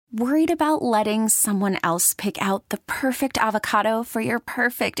Worried about letting someone else pick out the perfect avocado for your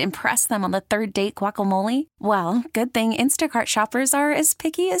perfect impress them on the third date guacamole? Well, good thing Instacart shoppers are as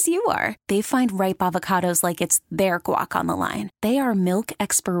picky as you are. They find ripe avocados like it's their guac on the line. They are milk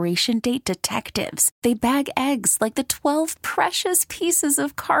expiration date detectives. They bag eggs like the 12 precious pieces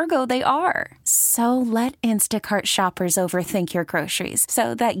of cargo they are. So let Instacart shoppers overthink your groceries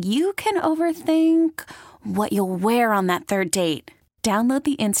so that you can overthink what you'll wear on that third date. Download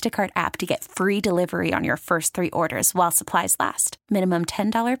the Instacart app to get free delivery on your first 3 orders while supplies last. Minimum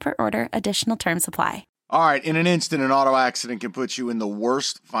 $10 per order. Additional terms apply. All right, in an instant, an auto accident can put you in the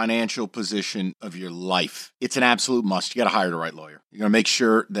worst financial position of your life. It's an absolute must. You got to hire the right lawyer. You're going to make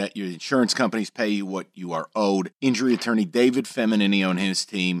sure that your insurance companies pay you what you are owed. Injury attorney David Feminini and his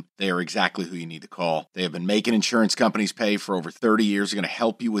team, they are exactly who you need to call. They have been making insurance companies pay for over 30 years. They're going to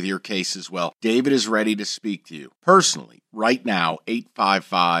help you with your case as well. David is ready to speak to you personally. Right now,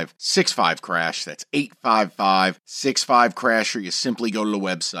 855-65-CRASH. That's 855-65-CRASH, or you simply go to the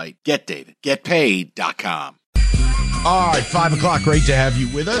website, getdavidgetpaid.com. All right, 5 o'clock. Great to have you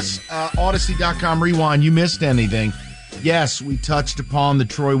with us. Odyssey.com Rewind. You missed anything? Yes, we touched upon the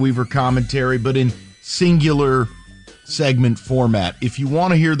Troy Weaver commentary, but in singular segment format. If you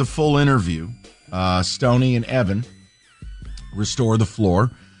want to hear the full interview, Stoney and Evan restore the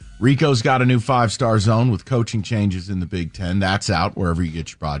floor. Rico's got a new 5-star zone with coaching changes in the Big Ten. That's out wherever you get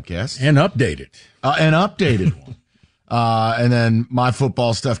your podcasts. And updated. An updated one. And then my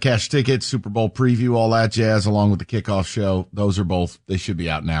football stuff, cash tickets, Super Bowl preview, all that jazz, along with the kickoff show. Those are both, they should be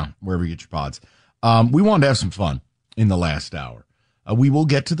out now, wherever you get your pods. We wanted to have some fun in the last hour. We will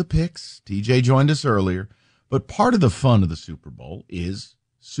get to the picks. TJ joined us earlier. But part of the fun of the Super Bowl is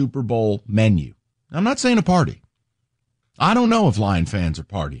Super Bowl menu. Now, I'm not saying a party. I don't know if Lion fans are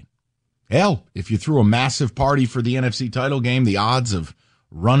partying. Hell, if you threw a massive party for the NFC title game, the odds of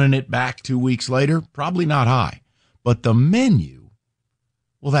running it back 2 weeks later, probably not high. But the menu,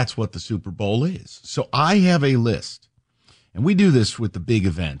 well, that's what the Super Bowl is. So I have a list, and we do this with the big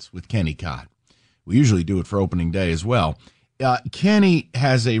events with Kenny Cott. We usually do it for opening day as well. Kenny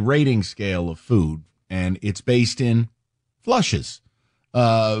has a rating scale of food, and it's based in flushes,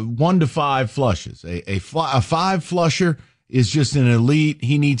 1 to 5 flushes. A 5 flusher is just an elite.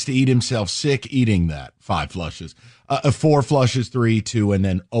 He needs to eat himself sick eating that. 5 flushes. 4 flushes, 3, 2, and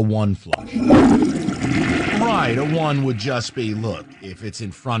then a 1 flush. Right, a 1 would just be, look, if it's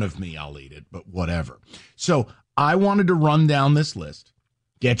in front of me, I'll eat it, but whatever. So I wanted to run down this list,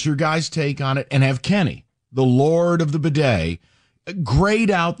 get your guys' take on it, and have Kenny, the Lord of the Bidet,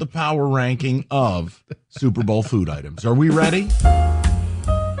 grade out the power ranking of Super Bowl food items. Are we ready?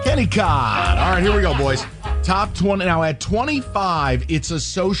 Kenny Cott. All right, here we go, boys. Top 20. Now, at 25, it's a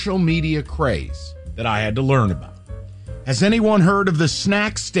social media craze that I had to learn about. Has anyone heard of the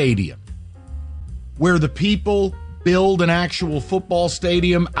Snack Stadium, where the people build an actual football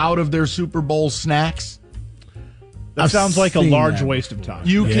stadium out of their Super Bowl snacks? That sounds like a large waste of time.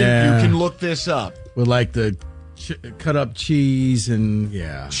 You can look this up. With like the cut up cheese and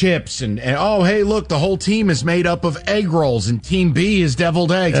chips and oh, hey, look, the whole team is made up of egg rolls and Team B is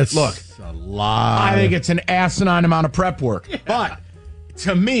deviled eggs. Look, a lot. I think it's an asinine amount of prep work. Yeah. But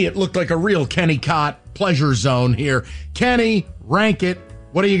to me, it looked like a real Kenny Cott pleasure zone here. Kenny, rank it.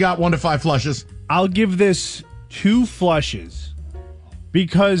 What do you got? 1 to 5 flushes. I'll give this 2 flushes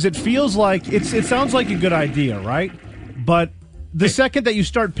because it feels like it sounds like a good idea, right? But the second that you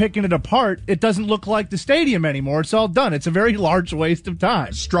start picking it apart, it doesn't look like the stadium anymore. It's all done. It's a very large waste of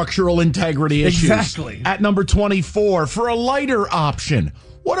time. Structural integrity issues. Exactly. At number 24, for a lighter option,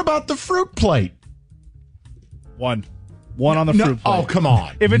 what about the fruit plate? 1 on the fruit plate. Oh, come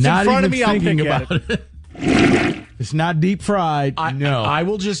on. If it's in front of me, I'll pick at it. It's not deep fried. No. I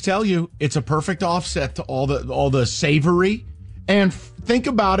will just tell you, it's a perfect offset to all the savory. And think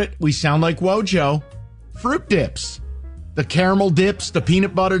about it. We sound like Wojo. Fruit dips. The caramel dips, the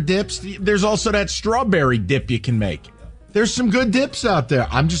peanut butter dips. There's also that strawberry dip you can make. There's some good dips out there.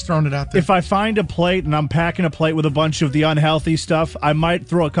 I'm just throwing it out there. If I find a plate and I'm packing a plate with a bunch of the unhealthy stuff, I might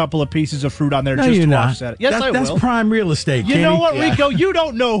throw a couple of pieces of fruit on there just to offset it. Yes, I will. That's prime real estate, You know what, Rico? You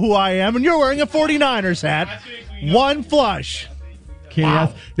don't know who I am, and you're wearing a 49ers hat. 1 flush. Kenny,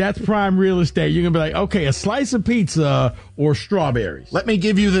 wow. That's prime real estate. You're going to be like, okay, a slice of pizza or strawberries. Let me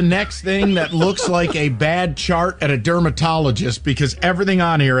give you the next thing that looks like a bad chart at a dermatologist because everything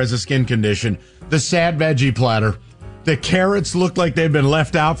on here has a skin condition. The sad veggie platter. The carrots look like they've been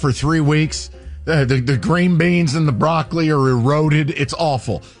left out for 3 weeks. The green beans and the broccoli are eroded. It's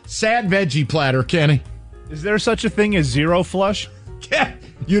awful. Sad veggie platter, Kenny. Is there such a thing as 0 flush? Yeah.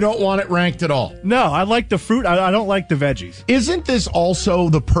 You don't want it ranked at all. No, I like the fruit. I don't like the veggies. Isn't this also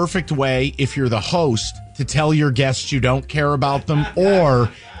the perfect way, if you're the host, to tell your guests you don't care about them? Or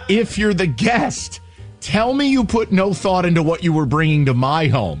if you're the guest, tell me you put no thought into what you were bringing to my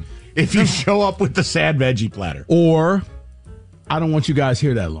home if you show up with the sad veggie platter. Or, I don't want you guys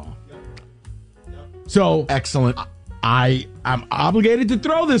here that long. So, excellent. I'm obligated to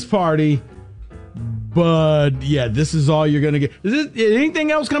throw this party, but yeah, this is all you're going to get. Is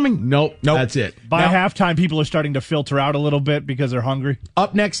anything else coming? Nope. That's it. By halftime, people are starting to filter out a little bit because they're hungry.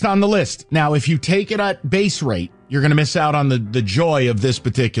 Up next on the list. Now, if you take it at base rate, you're going to miss out on the joy of this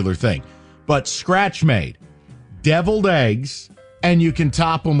particular thing. But scratch-made, deviled eggs, and you can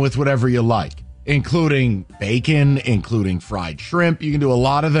top them with whatever you like, including bacon, including fried shrimp. You can do a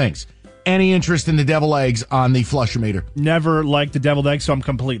lot of things. Any interest in the deviled eggs on the Flusher-meter? Never liked the deviled eggs, so I'm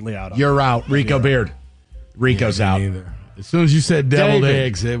completely out. You're out. Rico Beard. Rico's out. Either. As soon as you said deviled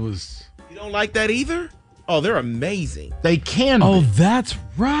eggs, it was... You don't like that either? Oh, they're amazing. They can Oh, be. that's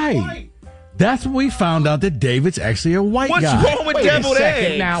right. That's when we found out that David's actually a white What's guy. wrong with Wait deviled a second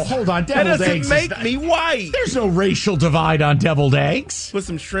eggs? now. Hold on. That Deviled doesn't eggs make me white. There's no racial divide on deviled eggs. Put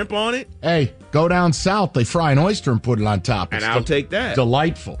some shrimp on it. Hey, go down south. They fry an oyster and put it on top. And It's I'll take that.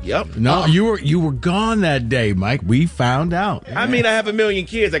 Delightful. Yep. No, you were gone that day, Mike. We found out. I mean, I have a million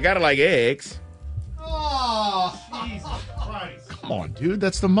kids. I gotta like eggs. Oh, Jesus Christ. Come on, dude.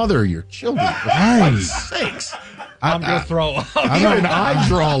 That's the mother of your children. For Right. Christ's sakes. I'm going to throw up. Even I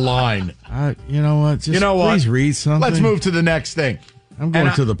draw a line. You know what? Just please read something. Let's move to the next thing. I'm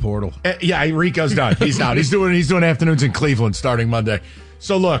going to the portal. Yeah, Rico's done. He's out. He's doing afternoons in Cleveland starting Monday.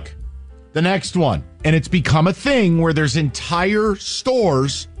 So look, the next one, and it's become a thing where there's entire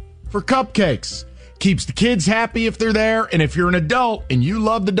stores for cupcakes. Keeps the kids happy if they're there, and if you're an adult and you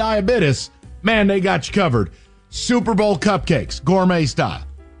love the diabetes, man, they got you covered. Super Bowl cupcakes, gourmet style.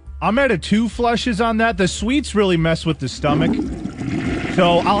 I'm at a 2 flushes on that. The sweets really mess with the stomach.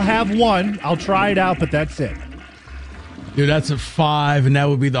 So I'll have one. I'll try it out, but that's it. Dude, that's a 5, and that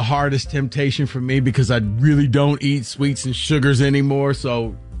would be the hardest temptation for me because I really don't eat sweets and sugars anymore.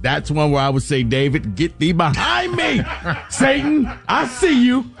 So that's one where I would say, David, get thee behind me. Satan, I see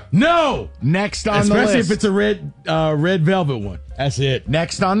you. No. Next on the list. Especially if it's a red velvet one. That's it.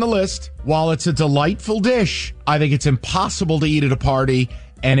 Next on the list, while it's a delightful dish, I think it's impossible to eat at a party,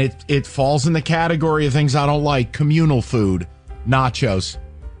 and it falls in the category of things I don't like. Communal food, nachos.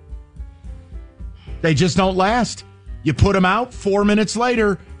 They just don't last. You put them out, 4 minutes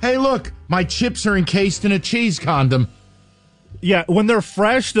later, hey, look, my chips are encased in a cheese condom. Yeah, when they're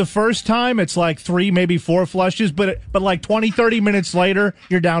fresh the first time, it's like 3, maybe 4 flushes, but like 20, 30 minutes later,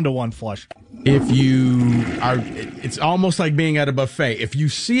 you're down to 1 flush. If you are, it's almost like being at a buffet. If you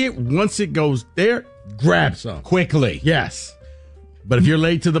see it, once it goes there, grab some. Quickly. Yes. But if you're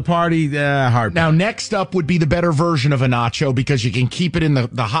late to the party, hard. Now, next up would be the better version of a nacho because you can keep it in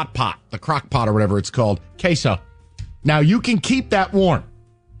the hot pot, the crock pot or whatever it's called, queso. Now, you can keep that warm.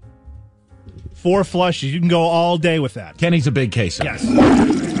 4 flushes. You can go all day with that. Kenny's a big queso. Yes.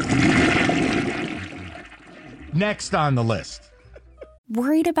 Next on the list.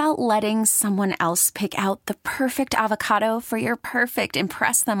 Worried about letting someone else pick out the perfect avocado for your perfect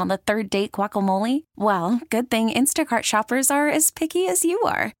impress them on the third date guacamole? Well, good thing Instacart shoppers are as picky as you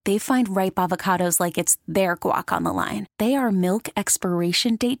are. They find ripe avocados like it's their guac on the line. They are milk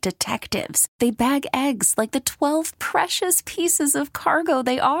expiration date detectives. They bag eggs like the 12 precious pieces of cargo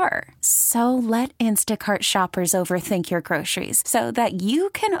they are. So let Instacart shoppers overthink your groceries so that you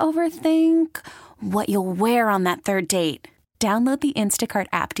can overthink what you'll wear on that third date. Download the Instacart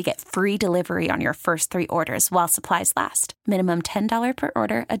app to get free delivery on your first 3 orders while supplies last. Minimum $10 per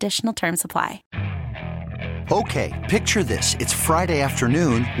order. Additional terms apply. Okay, picture this. It's Friday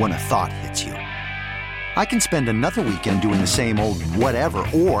afternoon when a thought hits you. I can spend another weekend doing the same old whatever,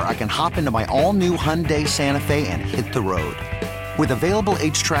 or I can hop into my all-new Hyundai Santa Fe and hit the road. With available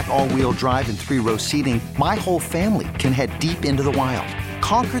H-Track all-wheel drive and 3-row seating, my whole family can head deep into the wild.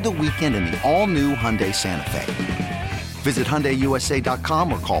 Conquer the weekend in the all-new Hyundai Santa Fe. Visit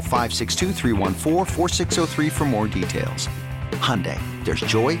HyundaiUSA.com or call 562-314-4603 for more details. Hyundai, there's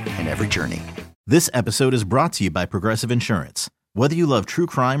joy in every journey. This episode is brought to you by Progressive Insurance. Whether you love true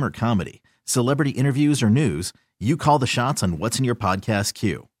crime or comedy, celebrity interviews or news, you call the shots on what's in your podcast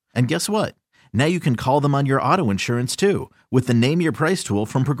queue. And guess what? Now you can call them on your auto insurance too with the Name Your Price tool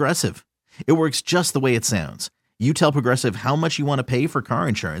from Progressive. It works just the way it sounds. You tell Progressive how much you want to pay for car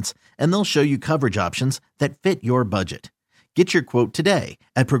insurance, and they'll show you coverage options that fit your budget. Get your quote today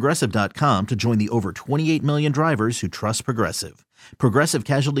at Progressive.com to join the over 28 million drivers who trust Progressive. Progressive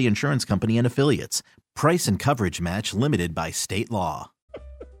Casualty Insurance Company and Affiliates. Price and coverage match limited by state law.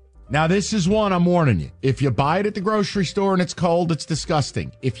 Now, this is one I'm warning you. If you buy it at the grocery store and it's cold, it's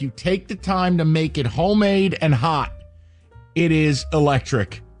disgusting. If you take the time to make it homemade and hot, it is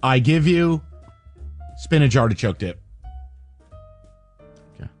electric. I give you spinach artichoke dip.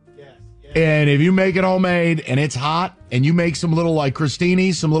 Okay. And if you make it homemade and it's hot and you make some little like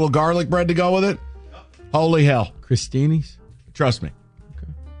crostinis, some little garlic bread to go with it, holy hell. Crostinis? Trust me.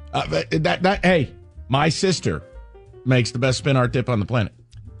 Okay. Hey, my sister makes the best spin art dip on the planet.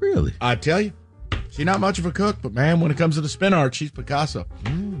 Really? I tell you, she's not much of a cook, but man, when it comes to the spin art, she's Picasso.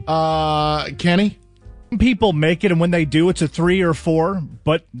 Kenny? People make it, and when they do, it's a 3 or 4.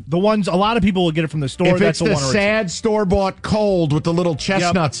 But a lot of people will get it from the store. If that's it's the a 1 or a 2. sad store-bought cold with the little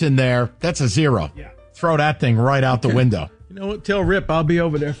chestnuts in there, that's a 0. Yeah. Throw that thing right out the window. You know what? Tell Rip I'll be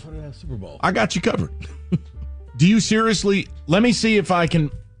over there for the Super Bowl. I got you covered. Do you seriously? Let me see if I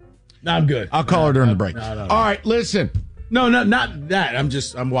can. No, I'm good. I'll call her during the break. No. All right, listen. No, not that.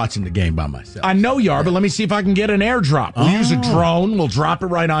 I'm watching the game by myself. I know you are, but let me see if I can get an airdrop. We'll use a drone. We'll drop it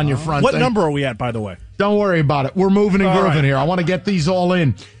right on your front What thing. number are we at, by the way? Don't worry about it. We're moving and All grooving right. here. I want to get these all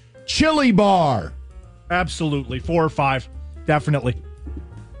in. Chili bar. Absolutely. 4 or 5. Definitely.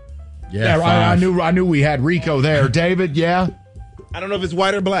 Yeah, I knew we had Rico there. David, yeah? I don't know if it's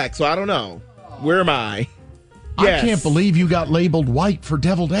white or black, so I don't know. Where am I? Yes. I can't believe you got labeled white for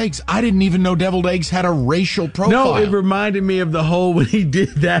deviled eggs. I didn't even know deviled eggs had a racial profile. No, it reminded me of the whole when he did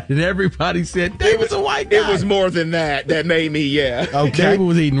that, and everybody said David's a white guy. It was more than that. That made me, yeah. Okay. David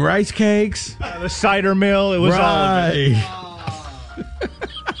was eating rice cakes. The cider mill. It was all of it.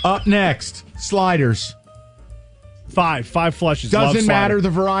 Up next, sliders. 5 flushes. Love Doesn't slider. matter the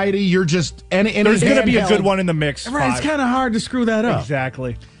variety. You're just any There's going to be a handheld. good one in the mix. Right, it's 5. kind of hard to screw that up.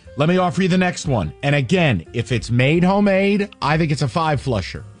 Exactly. Let me offer you the next one. And again, if it's made homemade, I think it's a 5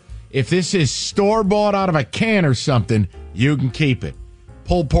 flusher. If this is store bought out of a can or something, you can keep it.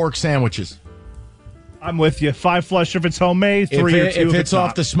 Pulled pork sandwiches. I'm with you. 5 flush if it's homemade. 3 or 2 if if it's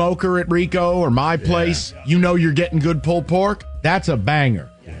off not. the smoker at Rico or my place, you know you're getting good pulled pork. That's a banger.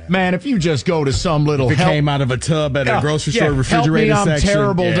 Man, if you just go to some little If it came out of a tub at a grocery store refrigerator section.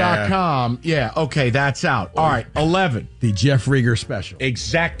 Helpmeimterrible.com. Yeah, okay, that's out. All right, 11. The Jeff Rieger special.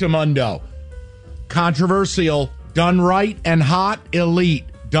 Exactamundo. Controversial. Done right and hot, elite.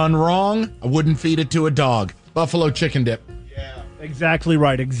 Done wrong, I wouldn't feed it to a dog. Buffalo chicken dip. Exactly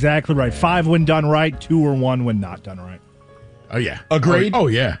right. Exactly right. 5 when done right. 2 or 1 when not done right. Oh, yeah. Agreed? Oh,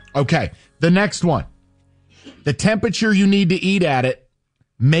 yeah. Okay, the next one. The temperature you need to eat at it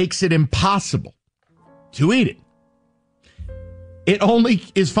makes it impossible to eat it. It only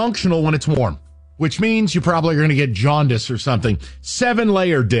is functional when it's warm, which means you probably are going to get jaundice or something.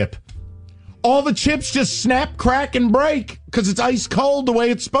 7-layer dip. All the chips just snap, crack, and break because it's ice cold the way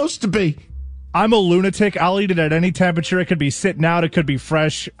it's supposed to be. I'm a lunatic. I'll eat it at any temperature. It could be sitting out. It could be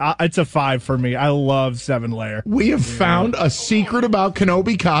fresh. It's a 5 for me. I love 7-layer. We have found a secret about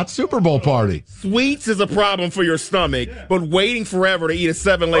Kenobi Cott's Super Bowl party. Sweets is a problem for your stomach, but waiting forever to eat a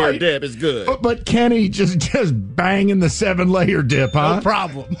 7-layer Right. dip is good. But Kenny just banging the 7-layer dip, huh? No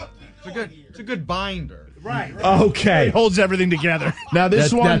problem. It's a good binder. Right. Okay. It holds everything together. Now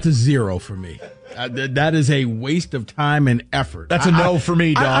this one, That's a 0 for me. That is a waste of time and effort. that's a no for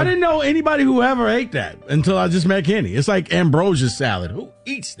me, dog. I didn't know anybody who ever ate that until I just met Kenny. It's like ambrosia salad. Who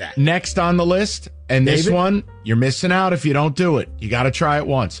eats that? Next on the list, and this David? one, you're missing out if you don't do it. You got to try it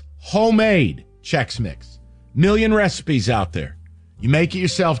once. Homemade Chex Mix. Million recipes out there. You make it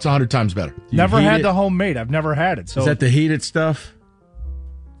yourself, it's 100 times better. Never heat had it? the homemade. I've never had it. So Is that the heated stuff?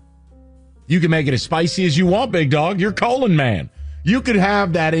 You can make it as spicy as you want, big dog. You're colon man. You could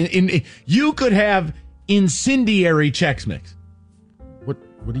have that you could have incendiary Chex Mix.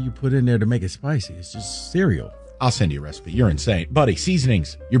 What do you put in there to make it spicy? It's just cereal. I'll send you a recipe. You're insane. Buddy,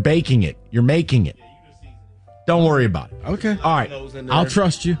 seasonings. You're baking it. You're making it. Don't worry about it. Okay. All right. I'll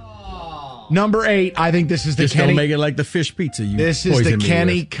trust you. Number 8, I think this is the Just Kenny. don't make it like the fish pizza you This is the poisoned me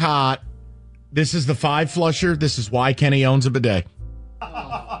Kenny with. Cott. This is the 5 flusher. This is why Kenny owns a bidet.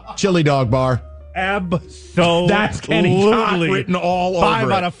 Chili dog bar. absolutely. That's Kenny Cott written all over 5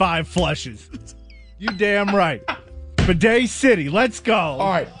 it. out of 5 flushes. You damn right. Bidet City. Let's go. All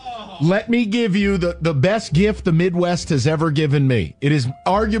right. Let me give you the best gift the Midwest has ever given me. It is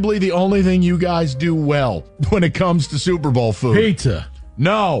arguably the only thing you guys do well when it comes to Super Bowl food. Pizza.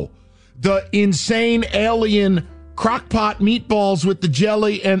 No. The insane alien crockpot meatballs with the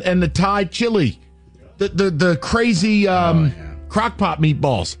jelly and the Thai chili. The crazy crockpot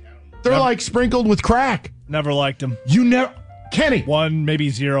meatballs. They're like sprinkled with crack. Never liked them. You never... Kenny. 1, maybe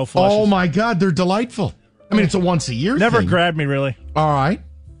 0 flushes. Oh, my God. They're delightful. I mean, it's a once-a-year Never thing. grabbed me, really. All right.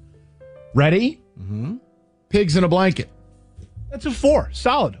 Ready? Mm-hmm. Pigs in a blanket. That's a 4.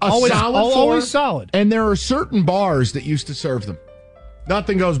 Solid. Solid 4? Always solid. And there are certain bars that used to serve them.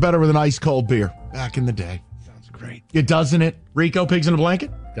 Nothing goes better with an ice cold beer back in the day. Sounds great. It doesn't it? Rico, pigs in a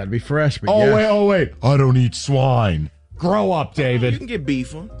blanket? Got to be fresh. But Wait. I don't eat swine. Grow up, David. You can get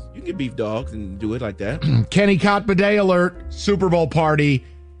beef ones. You can get beef dogs and do it like that. Kenny Cott Bidet alert. Super Bowl party.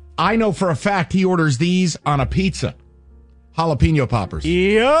 I know for a fact he orders these on a pizza. Jalapeno poppers.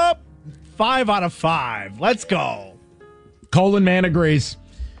 Yep. 5 out of 5. Let's go. Colin Man agrees.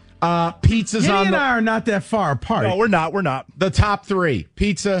 Pizzas Kenny on and the... I are not that far apart. No, we're not. The top 3.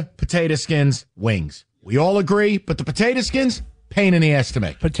 Pizza, potato skins, wings. We all agree, but the potato skins, pain in the ass to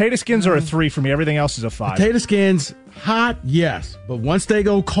make. Potato skins are a 3 for me. Everything else is a 5. Potato skins, hot, yes. But once they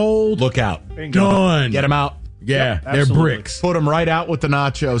go cold, Look out. Bingo. done. Get them out. Yeah, Yep, they're absolutely. bricks. Put them right out with the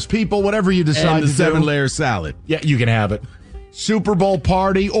nachos. People, whatever you decide And the to do. 7-layer salad. Yeah, you can have it. Super Bowl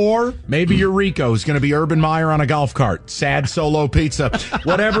party, or maybe your Rico's going to be Urban Meyer on a golf cart. Sad solo pizza.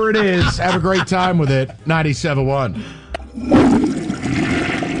 Whatever it is, have a great time with it. 97.1.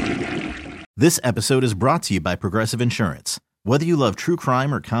 This episode is brought to you by Progressive Insurance. Whether you love true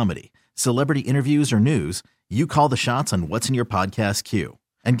crime or comedy, celebrity interviews or news, you call the shots on what's in your podcast queue.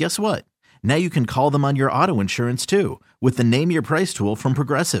 And guess what? Now you can call them on your auto insurance too with the Name Your Price tool from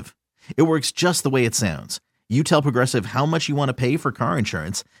Progressive. It works just the way it sounds. You tell Progressive how much you want to pay for car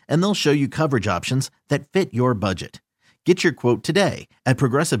insurance, and they'll show you coverage options that fit your budget. Get your quote today at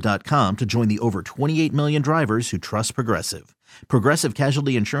Progressive.com to join the over 28 million drivers who trust Progressive. Progressive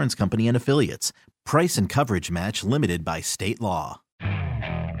Casualty Insurance Company and Affiliates. Price and coverage match limited by state law.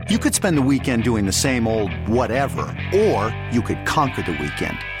 You could spend the weekend doing the same old whatever, or you could conquer the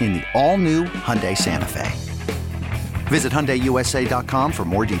weekend in the all-new Hyundai Santa Fe. Visit HyundaiUSA.com for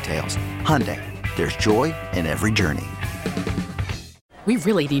more details. Hyundai, there's joy in every journey. We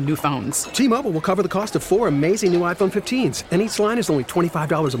really need new phones. T-Mobile will cover the cost of 4 amazing new iPhone 15s, and each line is only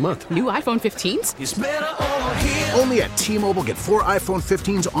 $25 a month. New iPhone 15s? Only at T-Mobile, get 4 iPhone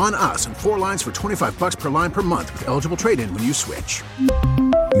 15s on us and 4 lines for $25 per line per month with eligible trade-in when you switch.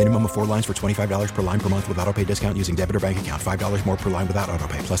 Minimum of 4 lines for $25 per line per month with autopay discount using debit or bank account. $5 more per line without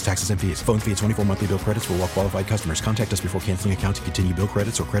autopay, plus taxes and fees. Phone fee at 24 monthly bill credits for well-qualified customers. Contact us before canceling account to continue bill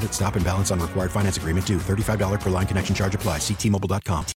credits or credit stop and balance on required finance agreement due. $35 per line connection charge applies. See T-Mobile.com.